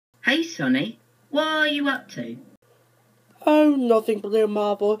Hey, Sonny, what are you up to? Oh, nothing, Blue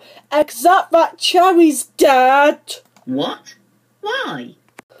Marble, except that Cherry's dead. What? Why?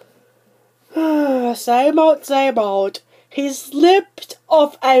 Same old, same old. He slipped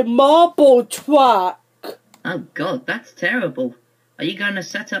off a marble track. Oh, God, that's terrible. Are you going to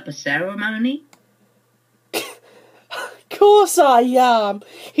set up a ceremony? Of course I am.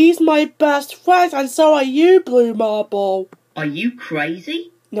 He's my best friend, and so are you, Blue Marble. Are you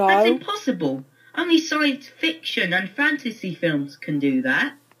crazy? No. That's impossible. Only science fiction and fantasy films can do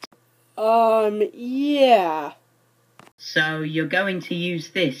that. Yeah. So you're going to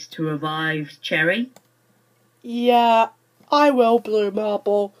use this to revive Cherry? Yeah, I will, Blue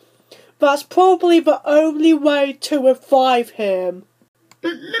Marble. That's probably the only way to revive him.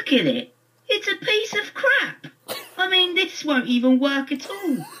 But look at it. It's a piece of crap. I mean, this won't even work at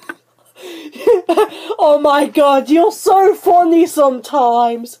all. Oh my God, you're so funny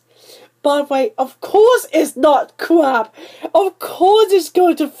sometimes. By the way, of course it's not crap. Of course it's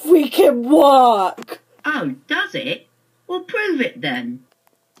going to freaking work. Oh, does it? Well, prove it then.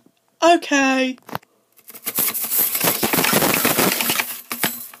 Okay.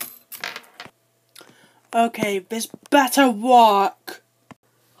 Okay, this better work.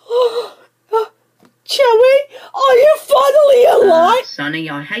 Cherry, are you finally alive? Sonny,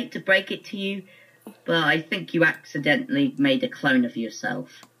 I hate to break it to you, but I think you accidentally made a clone of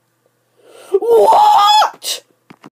yourself. What?